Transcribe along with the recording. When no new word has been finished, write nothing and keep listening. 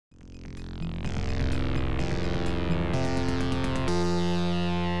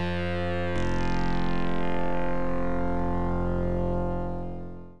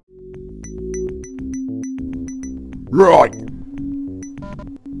Right.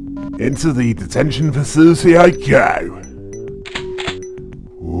 Into the detention facility I go.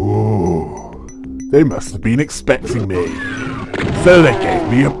 Ooh. They must have been expecting me. So they gave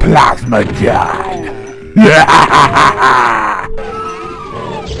me a plasma gun.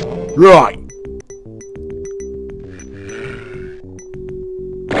 Right.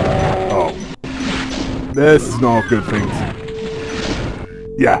 Oh. This is not a good thing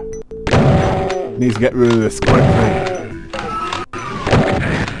to... Yeah. Need to get rid of this quickly.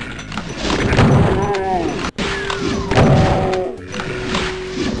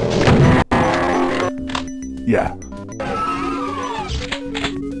 Yeah.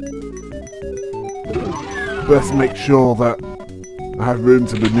 Best make sure that I have room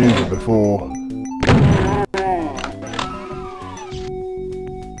to maneuver before...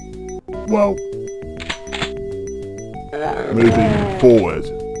 Well... moving forward.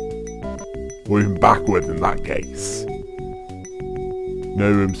 Or even backward in that case.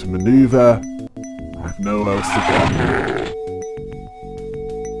 No room to maneuver. I have nowhere else to go.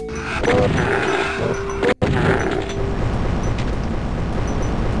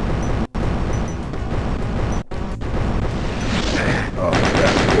 Oh,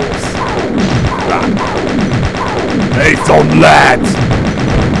 yeah, of course. That. It's on lead!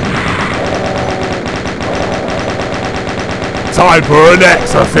 Time for an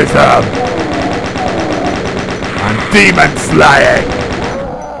exorcism! And demon slaying!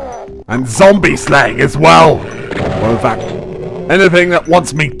 And zombie slaying as well! Well, in fact, anything that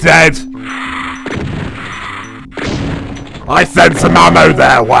wants me dead, I send some ammo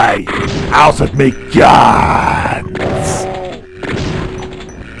their way! Out of me guns!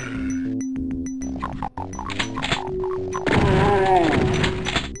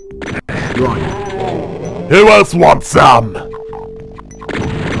 Right. Who else wants some?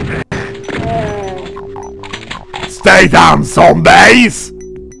 Stay down, zombies!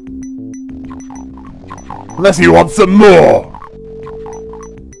 Unless you want some more!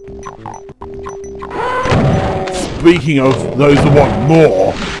 Speaking of those who want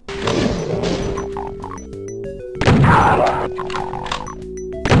more...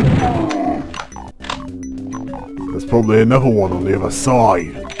 there's probably another one on the other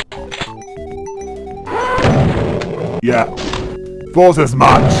side. Yeah, thought as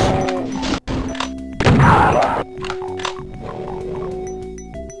much.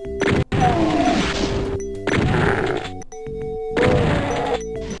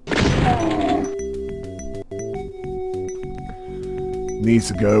 Needs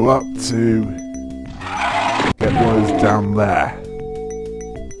to go up to get those down there.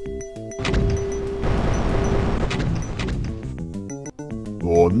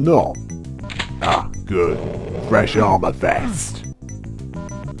 Or not. Ah, good. Fresh armor vest.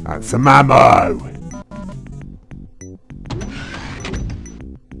 And some ammo.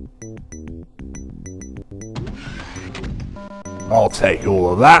 I'll take all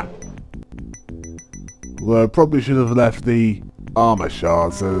of that. Although I probably should have left the armor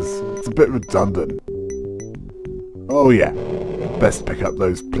shards as it's a bit redundant. Oh yeah, best pick up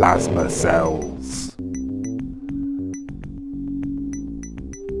those plasma cells.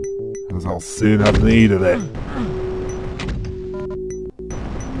 As I'll soon have need of it.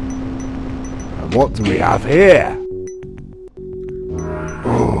 And what do we have here?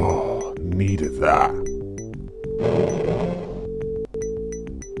 Oh, needed that.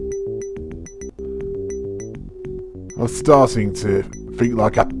 I'm starting to think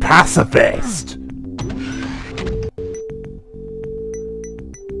like a pacifist.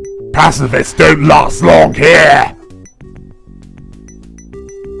 Pacifists don't last long here!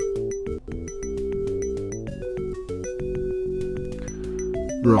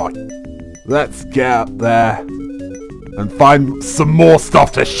 Right, let's get up there and find some more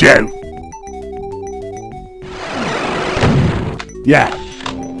stuff to shoot. Yeah.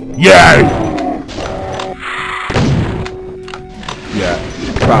 You! Yeah,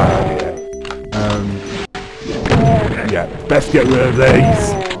 bad idea. Yeah, best get rid of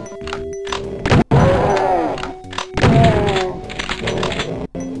these.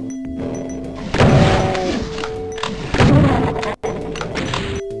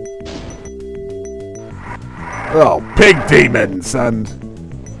 Oh, pig demons and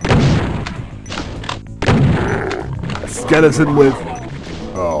a skeleton with...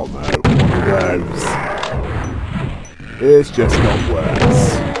 oh no, one of those. It's just got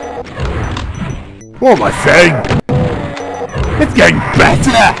worse. What am I saying? It's getting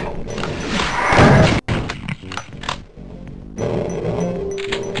better!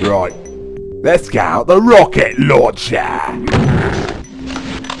 Right, let's get out the rocket launcher!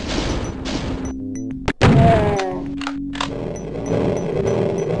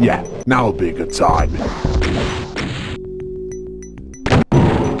 Yeah, now'll be a good time.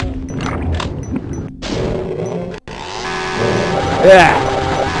 Yeah!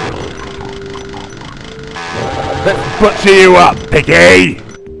 Let's butcher you up, piggy!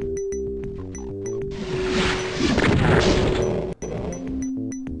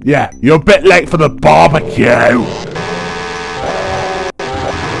 Yeah, you're a bit late for the barbecue!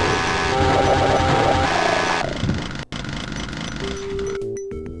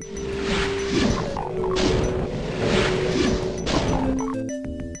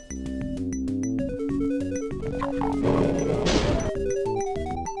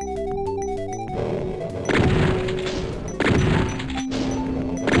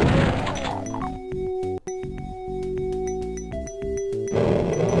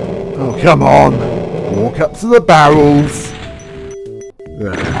 Oh, come on! Walk up to the barrels!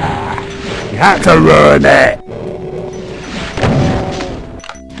 You had to ruin it!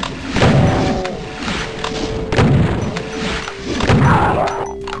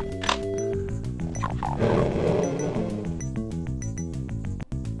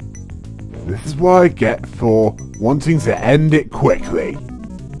 This is what I get for wanting to end it quickly.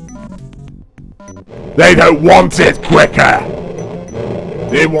 They don't want it quicker!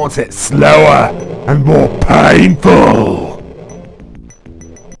 They want it slower and more painful!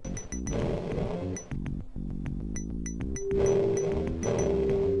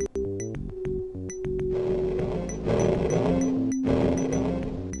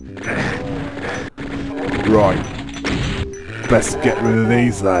 Right. Best get rid of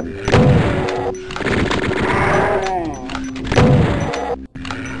these then.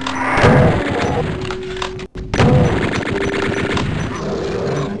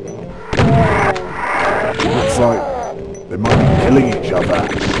 Looks like they might be killing each other.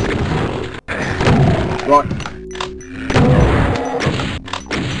 Right.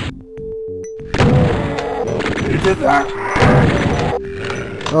 Who did that?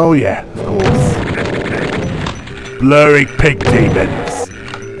 Oh yeah, of course. Blurry pig demons.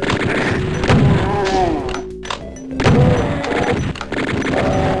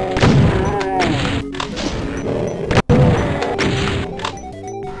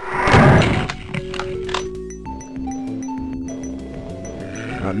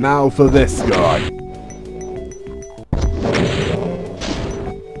 And now for this guy.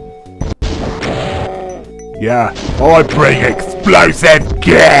 Yeah, I bring explosive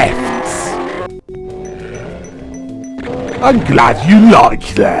gifts! I'm glad you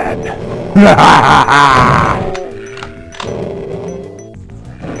like them!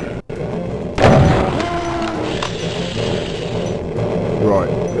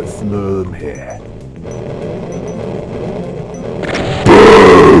 Right, let's lure them here.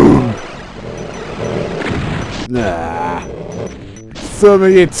 Boom! Nah. Some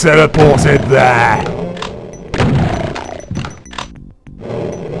of you teleported there!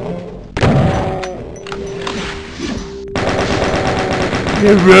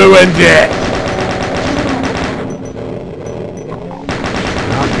 You ruined it! In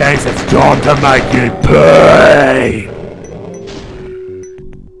that case, it's time to make you pay!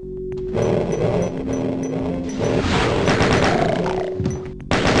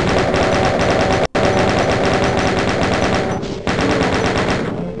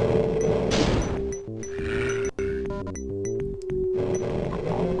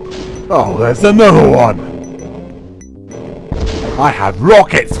 Oh, there's another one! I have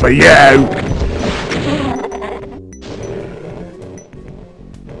rockets for you!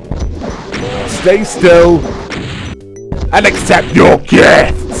 Stay still and accept your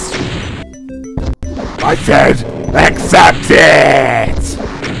gifts! I said, accept it!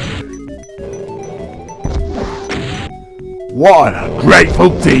 What a grateful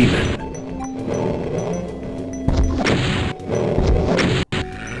demon!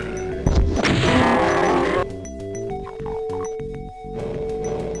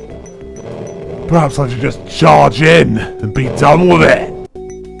 Perhaps I should just charge in and be done with it.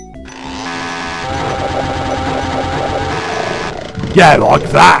 Yeah, like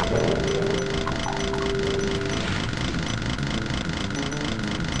that.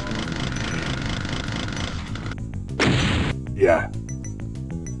 Yeah.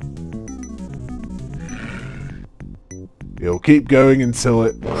 It'll keep going until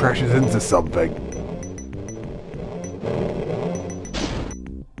it crashes into something.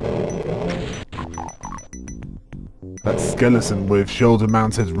 That skeleton with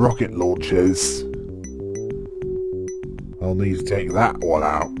shoulder-mounted rocket launchers. I'll need to take that one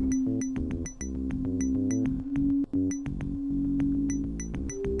out.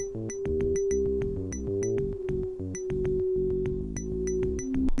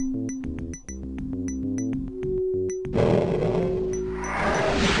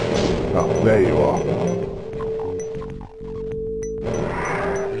 Oh, there you are.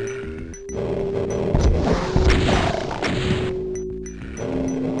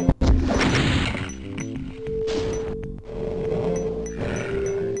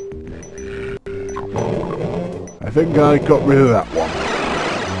 I think I got rid of that one.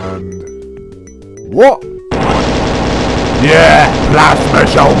 And... what? Yeah, plasma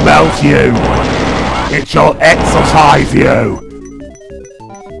shall melt you. It shall exercise you.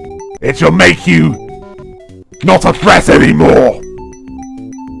 It shall make you not a threat anymore.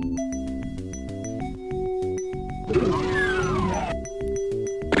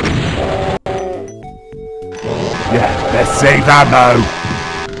 Yeah, let's save ammo.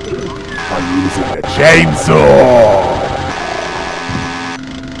 I'm using a chainsaw.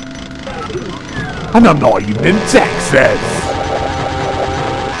 And I'm not even in Texas.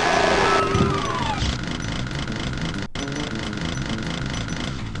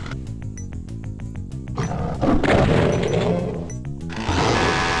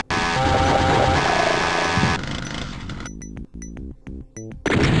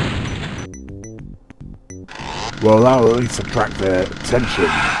 Well, that'll at least attract their attention.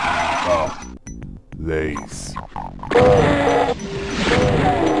 Oh, these. In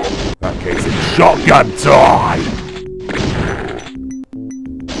that case, it's shotgun time!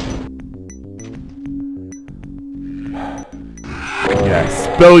 Yeah,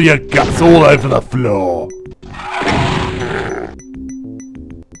 spill your guts all over the floor!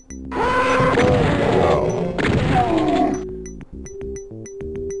 Oh.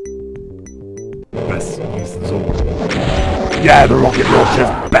 Best use the zombie. Yeah, the rocket launcher's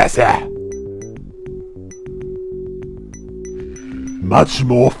better! Much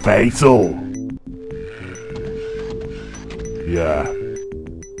more fatal. Yeah.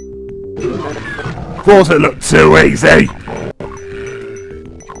 Thought it looked too easy.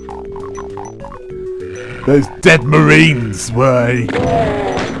 Those dead Marines were a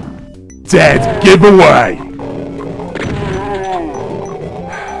dead giveaway.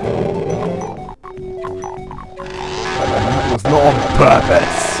 That was not on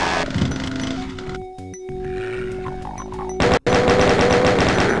purpose.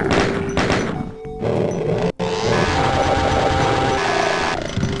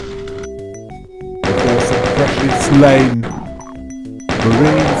 Slain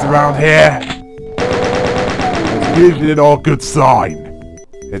Marines around here. It's usually not a good sign.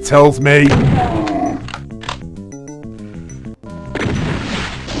 It tells me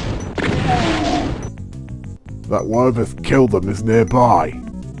that one of us killed them is nearby.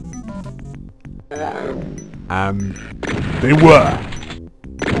 And they were.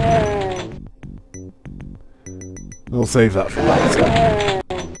 We'll save that for later.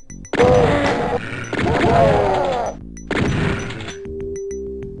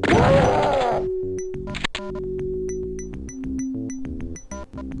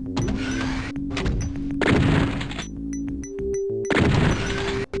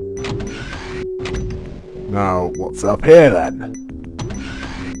 Now, what's up here then?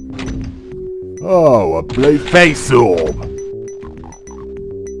 Oh, a blue face orb!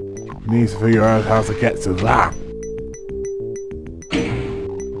 Need to figure out how to get to that.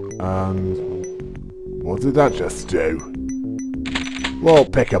 And what did that just do? We'll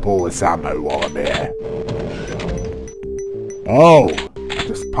pick up all this ammo while I'm here. Oh,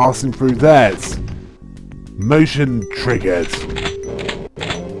 just passing through theirs. Motion triggered.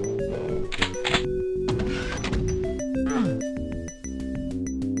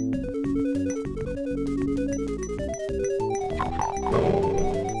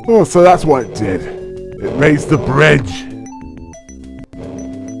 Oh, so that's what it did. It raised the bridge.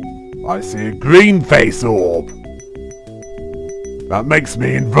 I see a green face orb. That makes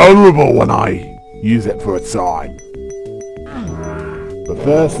me invulnerable when I use it for a time. But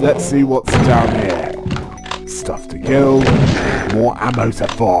first, let's see what's down here. Stuff to kill, more ammo to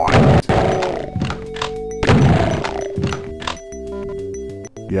find.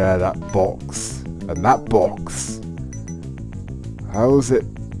 Yeah, that box. And that box. How is it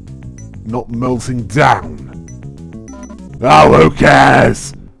not melting down? Oh, who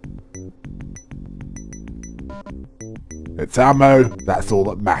cares? It's ammo, that's all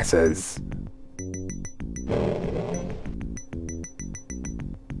that matters.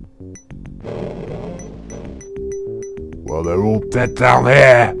 Well, they're all dead down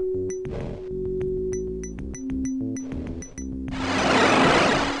here.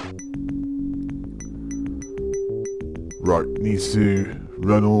 Right, needs to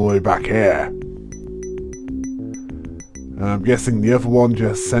run all the way back here. And I'm guessing the other one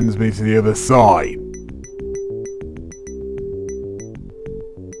just sends me to the other side.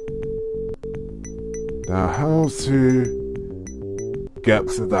 Now how to get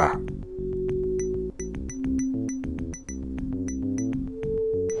to that?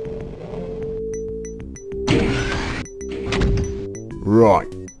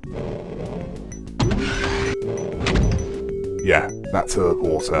 Right. Yeah, that's her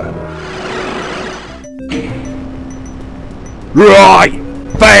water. Right!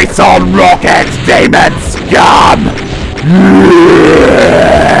 Face on rockets, demon scum!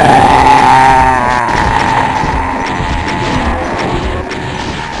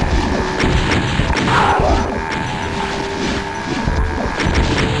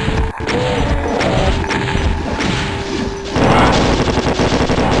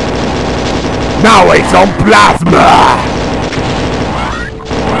 Now it's on plasma!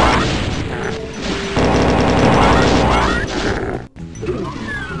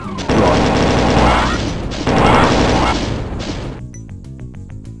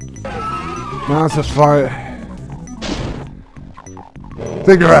 Now to fight.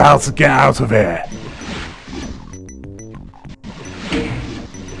 Figure out how to get out of here.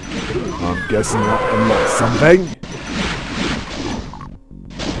 I'm guessing that unlocks something.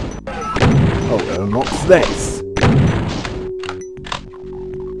 Oh, it unlocks this.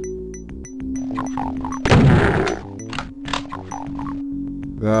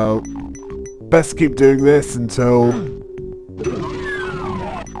 Now, best keep doing this until...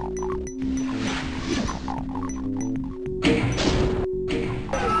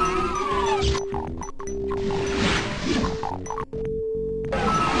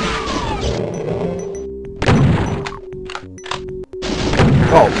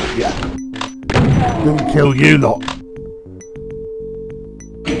 Oh, yeah. Gonna kill you lot.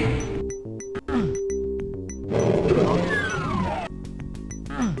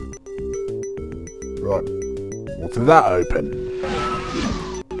 Right. What did that open?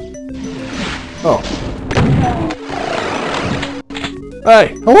 Oh.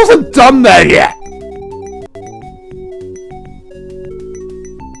 Hey, I wasn't done there yet!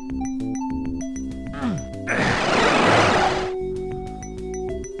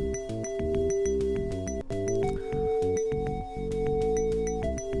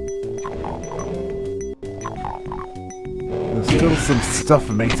 There's still some stuff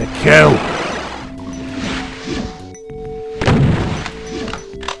for me to kill.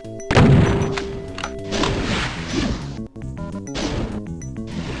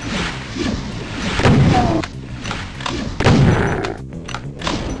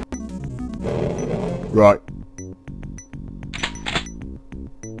 Right.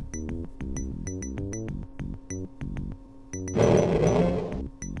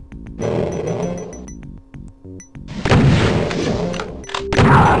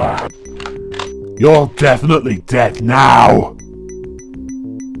 You're definitely dead now!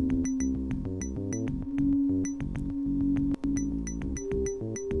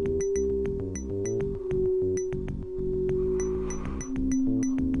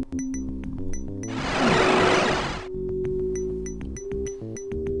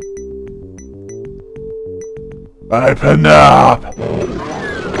 Open up!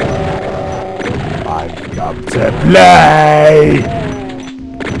 I've come to play!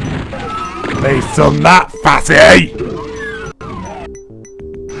 Face on that, fatty! Is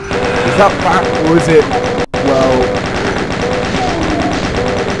that fat or is it, well...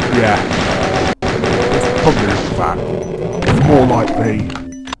 Yeah. It's probably not fat. It's more like the...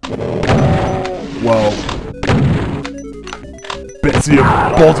 well... bits of your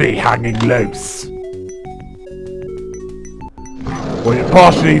body hanging loose. Well, you're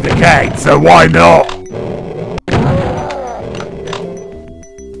partially decayed, so why not?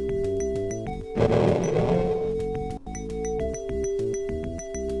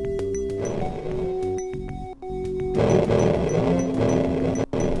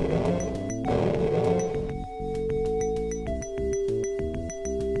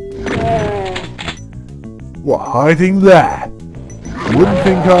 What, hiding there? Wouldn't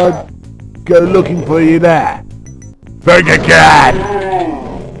think I'd go looking for you there. Think again!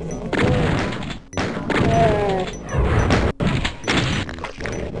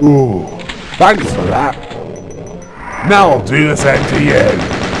 Ooh, thanks for that. Now I'll do the same to you.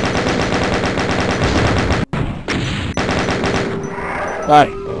 Hey,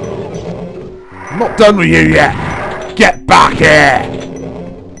 I'm not done with you yet. Get back here!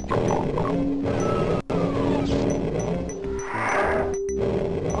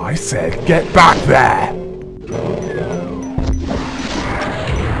 I said get back there!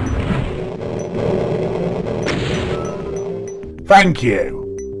 Thank you!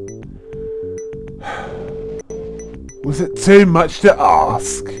 Was it too much to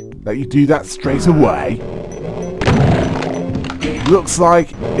ask? that you do that straight away? Looks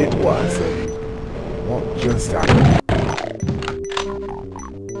like it wasn't. What just happened?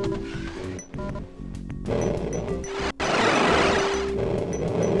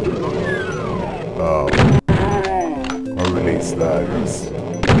 Oh. I'll release those.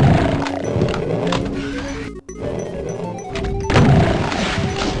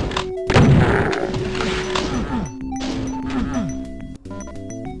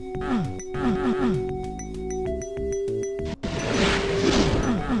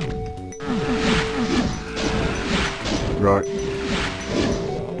 Right.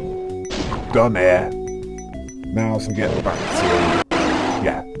 Done here. Now to get back to...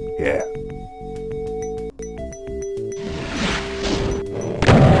 yeah, here.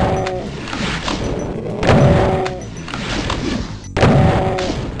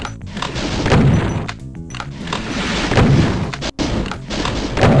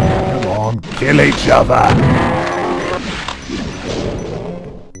 Come on, kill each other!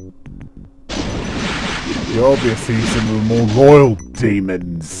 You're obviously some of the more loyal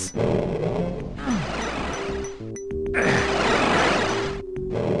demons.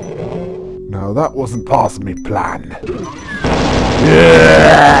 No, that wasn't part of my plan.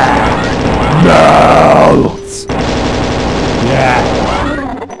 Yeah! Melt! Yeah!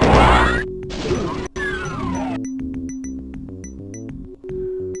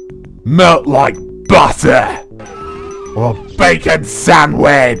 Melt like butter! Or a bacon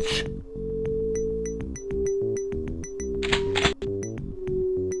sandwich!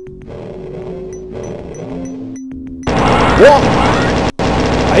 What?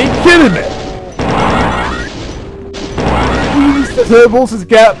 Are you kidding me? You used the turbos to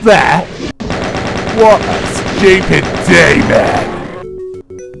get up there? What a stupid demon!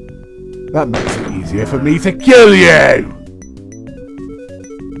 That makes it easier for me to kill you!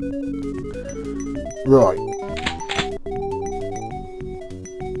 Right.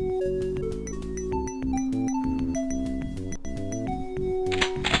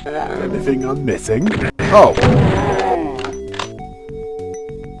 Anything I'm missing? Oh!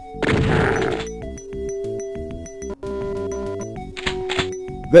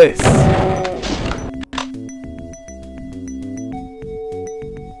 This!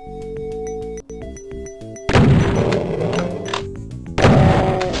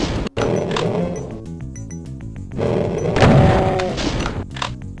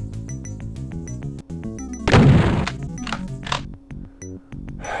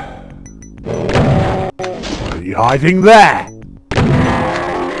 What are you hiding there?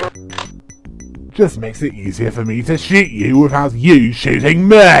 Just makes it easier for me to shoot you without you shooting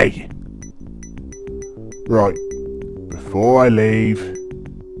me! Right, before I leave,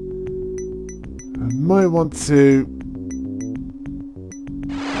 I might want to...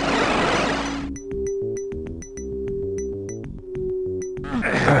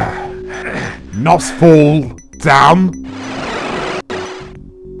 not fall down!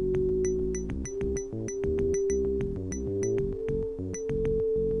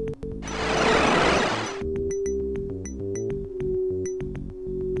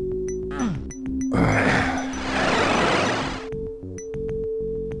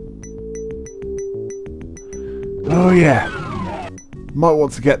 Oh yeah, might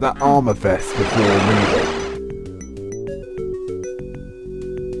want to get that armor vest before leaving.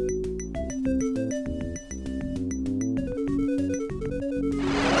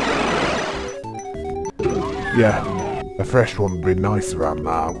 Yeah, a fresh one would be nice around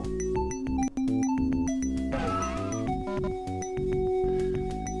now.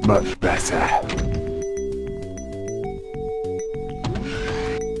 Much better.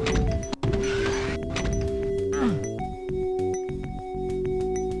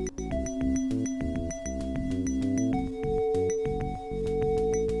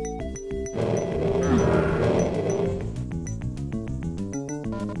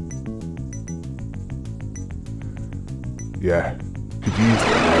 Yeah, could use the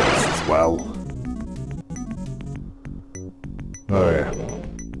legs as well. Oh yeah,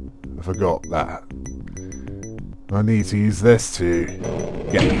 I forgot that. I need to use this to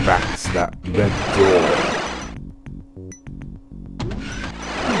get me back to that red door.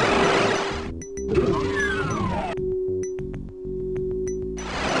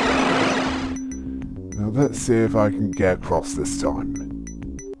 Now let's see if I can get across this time.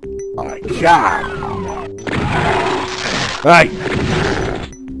 I can! Hey!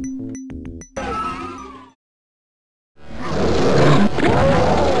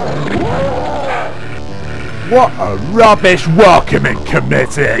 What a rubbish welcoming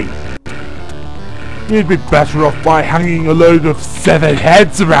committee! You'd be better off by hanging a load of severed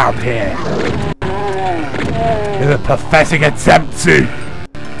heads around here. In a pathetic attempt to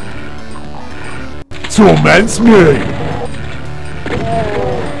torment me.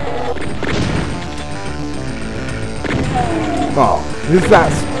 Oh, is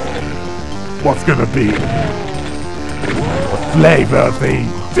that what's gonna be the flavour of the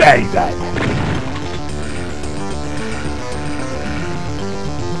day then?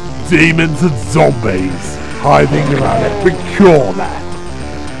 Demons and zombies hiding around every corner.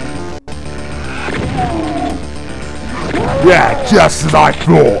 Yeah, just as I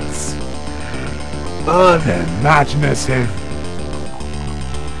thought. Unimaginative.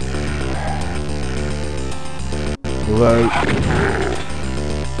 Although,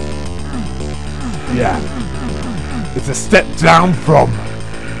 yeah, it's a step down from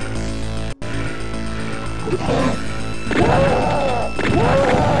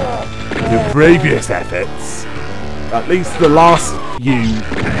your previous efforts. At least the last few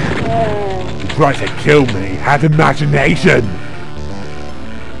who tried to kill me had imagination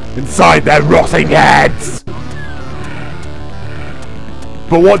inside their rotting heads.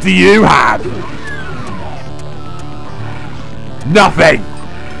 But what do you have? Nothing!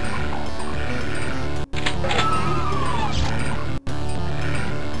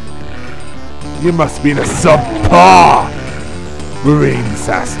 You must be in a subpar marine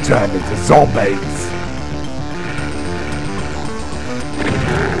sass turned into zombies.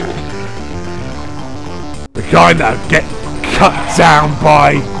 The kind that get cut down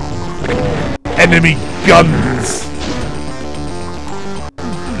by enemy guns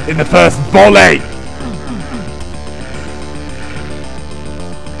in the first volley.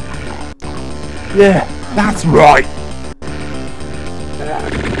 Yeah, that's right.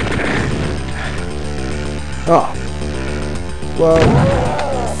 Oh.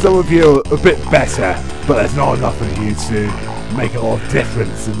 Well, some of you are a bit better, but there's not enough of you to make a lot of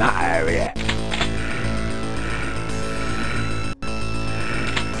difference in that area.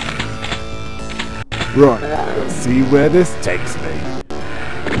 Right, let's see where this takes me.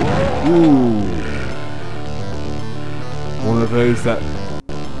 Ooh. One of those that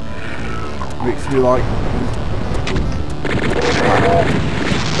makes me like...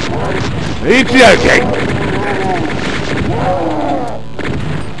 Are you joking?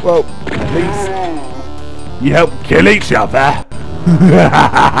 Well, at least you help kill each other.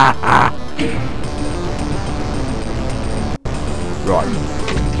 Right,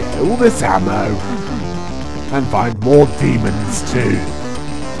 get all this ammo and find more demons to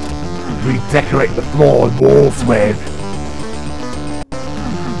redecorate the floor and walls with.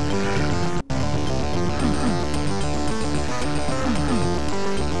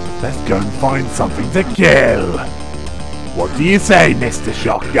 Let's go and find something to kill. What do you say, Mr.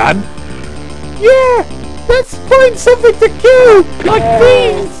 Shotgun? Yeah, let's find something to kill, like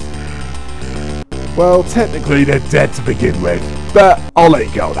these. Well, technically they're dead to begin with, but I'll let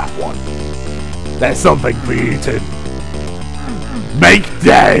you go on that one. There's something for you to make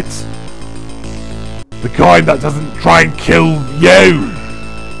dead. The kind that doesn't try and kill you.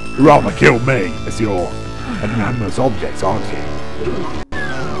 Rather kill me, as you're an inanimate object, aren't you?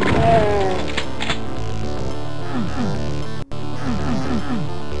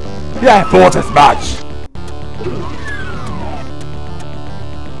 Yeah, thought as much!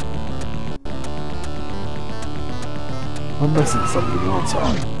 I'm missing something, aren't I?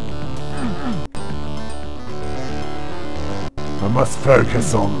 I must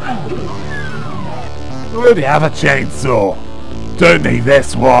focus on... I already have a chainsaw. Don't need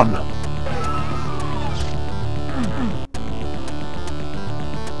this one.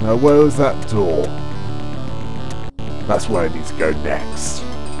 Now where was that door? That's where I need to go next.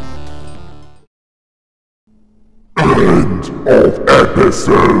 End of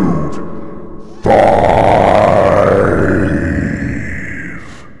episode 5.